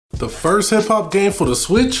The first hip hop game for the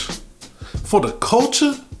Switch? For the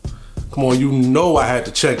culture? Come on, you know I had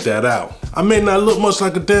to check that out. I may not look much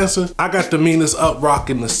like a dancer. I got the meanest up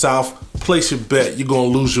rock in the South. Place your bet, you're gonna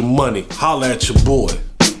lose your money. Holla at your boy.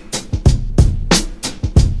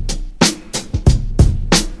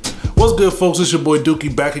 What's good, folks? It's your boy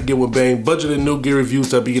Dookie back again with B.A.N.G. Budget and new gear reviews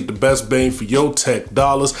that be get the best bang for your tech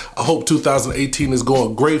dollars. I hope 2018 is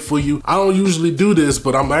going great for you. I don't usually do this,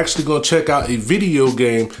 but I'm actually going to check out a video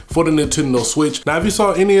game for the Nintendo Switch. Now, if you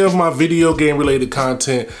saw any of my video game related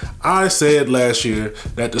content, I said last year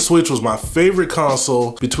that the Switch was my favorite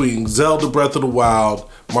console between Zelda Breath of the Wild,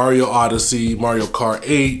 Mario Odyssey, Mario Kart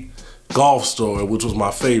 8, Golf Story, which was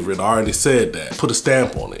my favorite. I already said that. Put a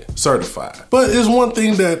stamp on it. Certified. But it's one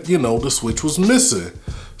thing that, you know, the Switch was missing.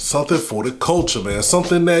 Something for the culture, man.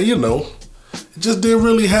 Something that, you know, it just didn't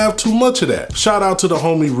really have too much of that. Shout out to the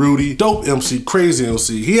homie Rudy, dope MC, crazy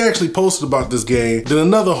MC. He actually posted about this game. Then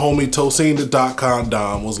another homie, Tocinda.com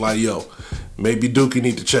Dom, was like, yo, maybe Dookie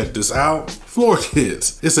need to check this out. Floor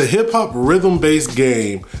Kids. It's a hip-hop rhythm-based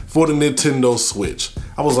game for the Nintendo Switch.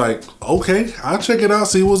 I was like, okay, I'll check it out,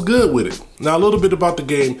 see what's good with it. Now, a little bit about the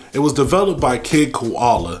game. It was developed by Kid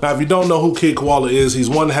Koala. Now, if you don't know who Kid Koala is, he's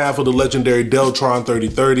one half of the legendary Deltron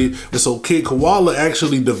 3030. And so Kid Koala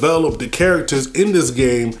actually developed the characters in this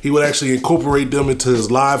game. He would actually incorporate them into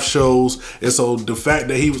his live shows. And so the fact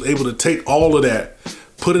that he was able to take all of that,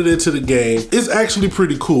 put it into the game, it's actually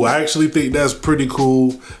pretty cool. I actually think that's pretty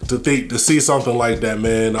cool to see something like that,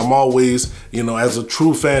 man. I'm always, you know, as a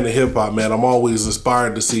true fan of hip hop, man, I'm always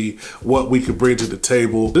inspired to see what we could bring to the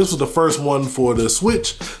table. This was the first one for the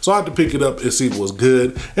Switch, so I had to pick it up and see what was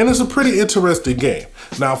good. And it's a pretty interesting game.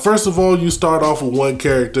 Now, first of all, you start off with one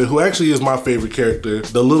character who actually is my favorite character,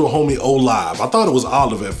 the little homie Olive. I thought it was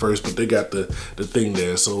Olive at first, but they got the thing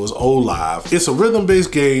there, so it's Olive. It's a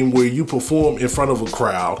rhythm-based game where you perform in front of a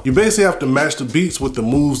crowd. You basically have to match the beats with the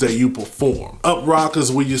moves that you perform. Up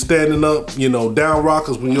rockers when you're standing up, you know, down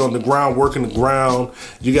rockers when you're on the ground, working the ground.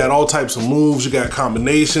 You got all types of moves, you got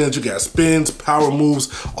combinations, you got spins, power moves,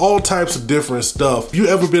 all types of different stuff. If you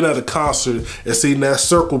ever been at a concert and seen that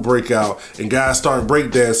circle break out and guys start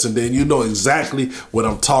breakdancing, then you know exactly what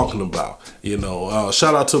I'm talking about. You know,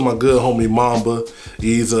 shout out to my good homie Mamba.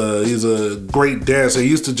 He's a great dancer. He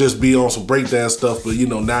used to just be on some breakdance stuff, but you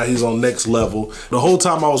know, now he's on next level. The whole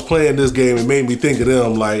time I was playing this game, it made me think of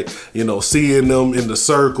them, like, you know, seeing them in the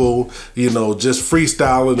circle, you know, just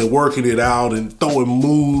freestyling and working it out and throwing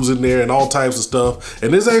moves in there and all types of stuff.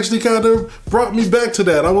 And this actually kind of brought me back to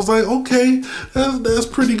that. I was like, okay, that's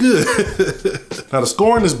pretty good. Now, the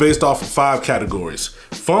scoring is based off of 5 categories: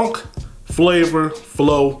 funk, flavor,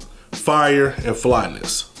 flow, fire, and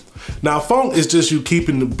flyness. Now, funk is just you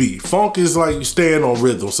keeping the beat. Funk is like you staying on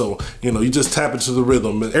rhythm. So, you know, you just tap into the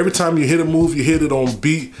rhythm. And every time you hit a move, you hit it on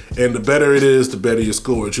beat. And the better it is, the better your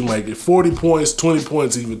scores. You might get 40 points, 20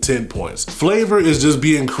 points, even 10 points. Flavor is just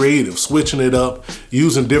being creative, switching it up,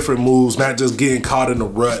 using different moves, not just getting caught in a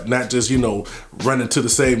rut, not just, you know, running to the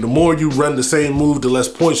same. The more you run the same move, the less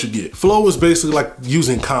points you get. Flow is basically like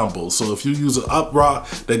using combos. So if you use an up rock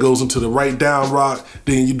that goes into the right down rock,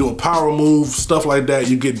 then you do a power move, stuff like that,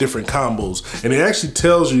 you get different combos. And it actually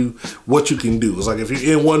tells you what you can do. It's like if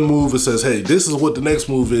you're in one move, it says, hey, this is what the next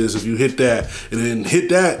move is. If you hit that and then hit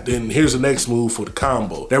that, then here's the next move for the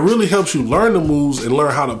combo. That really helps you learn the moves and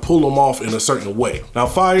learn how to pull them off in a certain way. Now,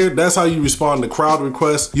 fire, that's how you respond to crowd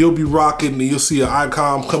requests. You'll be rocking and you'll see an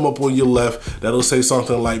icon come up on your left that'll say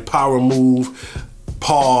something like power move,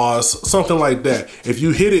 pause, something like that. If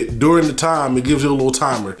you hit it during the time, it gives you a little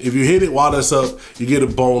timer. If you hit it while that's up, you get a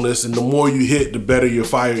bonus, and the more you hit, the better your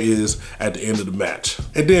fire is at the end of the match.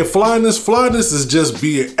 And then flyness is just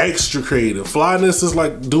being extra creative. Flyness is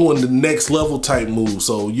like doing the next level type move.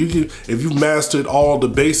 So you can, if you've mastered all the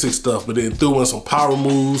basic stuff, but then threw in some power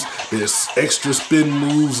moves, there's extra spin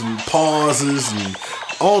moves and pauses and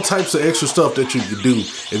all types of extra stuff that you can do.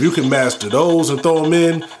 If you can master those and throw them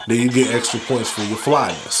in, then you get extra points for your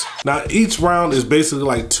flyness. Now, each round is basically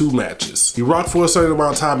like 2 matches. You rock for a certain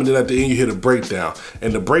amount of time, and then at the end you hit a breakdown.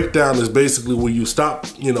 And the breakdown is basically when you stop,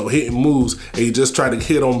 you know, hitting moves and you just try to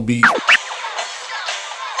hit on beat.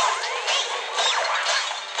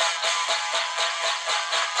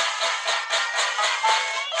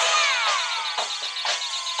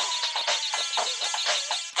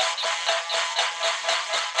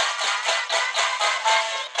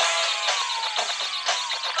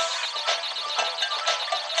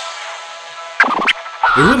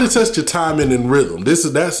 It really tests your timing and rhythm.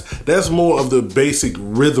 That's more of the basic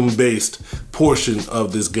rhythm-based portion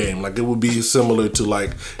of this game. Like it would be similar to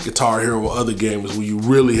like Guitar Hero or other games where you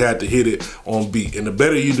really had to hit it on beat. And the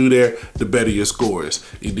better you do there, the better your score is.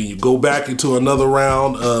 And then you go back into another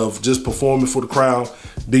round of just performing for the crowd.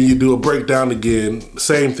 Then you do a breakdown again,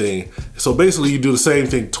 same thing. So basically you do the same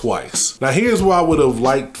thing twice. Now here's why I would have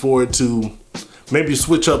liked for it to maybe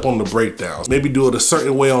switch up on the breakdowns. Maybe do it a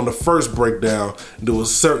certain way on the first breakdown, do a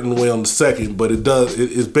certain way on the second, but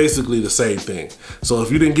it's basically the same thing. So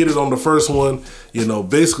if you didn't get it on the first one, you know,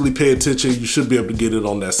 basically pay attention. You should be able to get it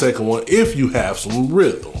on that second one if you have some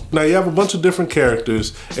rhythm. Now you have a bunch of different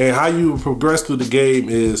characters, and how you progress through the game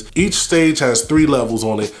is each stage has 3 levels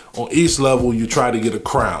on it. On each level, you try to get a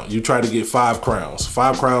crown. You try to get 5 crowns.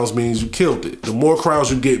 5 crowns means you killed it. The more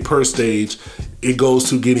crowns you get per stage, it goes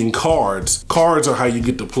to getting cards. Cards are how you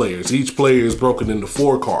get the players. Each player is broken into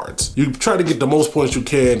 4 cards. You try to get the most points you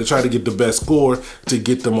can to try to get the best score to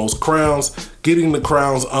get the most crowns. Getting the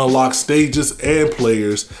crowns unlocks stages and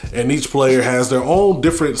players, and each player has their own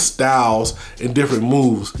different styles and different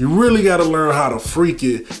moves. You really got to learn how to freak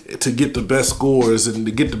it to get the best scores and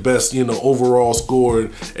to get the best, you know, overall score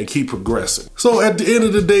and keep progressing. So at the end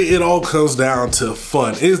of the day, it all comes down to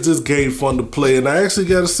fun. Is this game fun to play? And I actually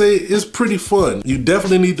got to say, it's pretty fun. You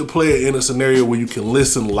definitely need to play it in a scenario where you can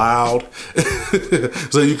listen loud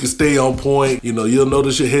so you can stay on point. You know, you'll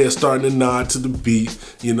notice your head starting to nod to the beat.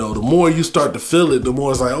 You know, the more you start to feel it, the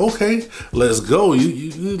more it's like, okay, let's go.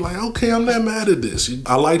 You're like, okay, I'm not mad at this.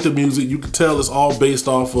 I like the music. You can tell it's all based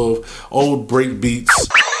off of old break beats.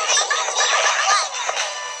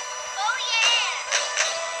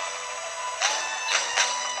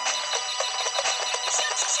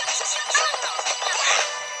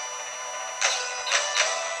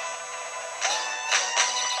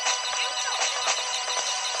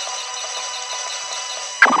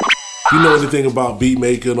 If you know anything about beat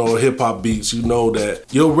making or hip hop beats, you know that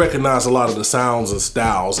you'll recognize a lot of the sounds and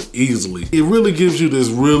styles easily. It really gives you this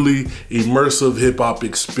really immersive hip hop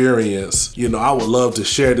experience. You know, I would love to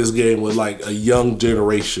share this game with like a young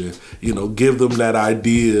generation, you know, give them that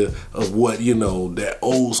idea of what, you know, that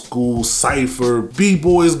old school cypher,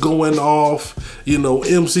 B-boys going off, you know,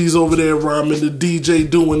 MCs over there rhyming, the DJ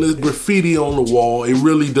doing the graffiti on the wall. It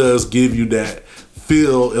really does give you that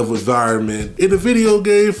feel of environment in a video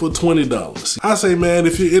game for $20. I say, man,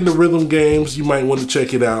 if you're into rhythm games, you might want to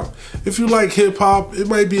check it out. If you like hip hop, it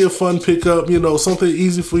might be a fun pickup, you know, something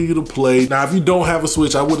easy for you to play. Now, if you don't have a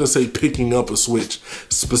Switch, I wouldn't say picking up a Switch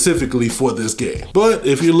specifically for this game. But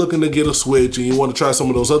if you're looking to get a Switch and you want to try some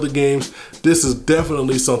of those other games, this is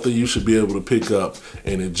definitely something you should be able to pick up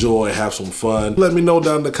and enjoy, have some fun. Let me know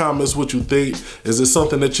down in the comments what you think. Is it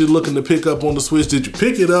something that you're looking to pick up on the Switch? Did you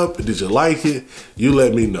pick it up? Did you like it? You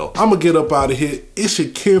let me know. I'm gonna get up out of here. It's your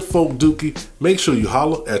kinfolk Dookie. Make sure you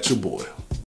holler at your boy.